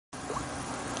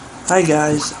Hi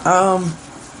guys.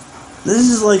 This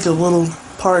is like a little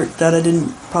part that I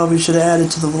probably should have added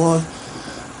to the vlog,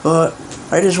 but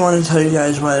I just wanted to tell you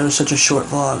guys why it was such a short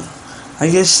vlog. I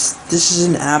guess this is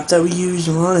an app that we use,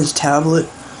 and we're on his tablet,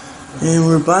 and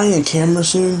we're buying a camera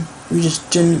soon. We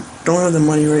just don't have the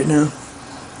money right now.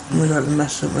 Oh my god, I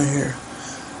messed up my hair.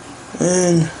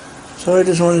 And so I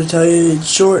just wanted to tell you it's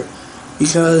short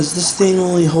because this thing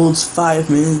only holds 5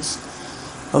 minutes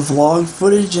of vlog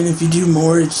footage, and if you do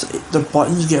more, the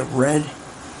buttons get red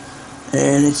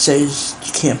and it says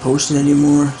you can't post it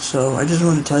anymore. So I just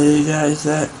want to tell you guys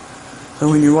that. So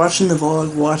when you're watching the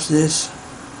vlog, watch this.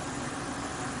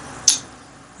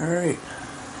 Alright,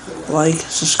 like,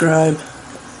 subscribe,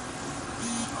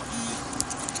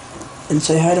 and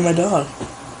say hi to my dog,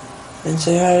 and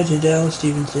say hi to Dallas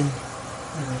Stevenson.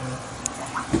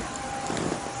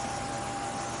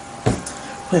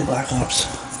 Play Black Ops.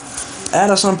 Add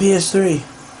us on PS3.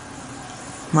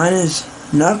 Mine is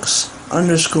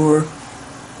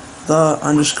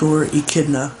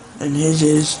Nux_the_Echidna, and his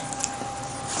is...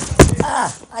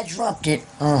 I dropped it.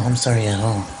 Oh, I'm sorry at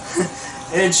all.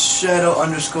 It's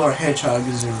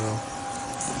Shadow_Hedgehog0.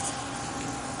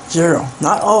 0.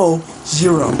 Not O,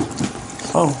 0.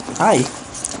 Oh, hi.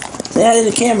 Say hi to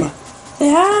the camera.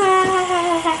 Say hi.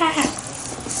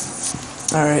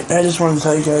 Alright, I just wanted to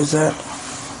tell you guys that.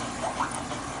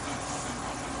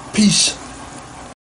 Peace.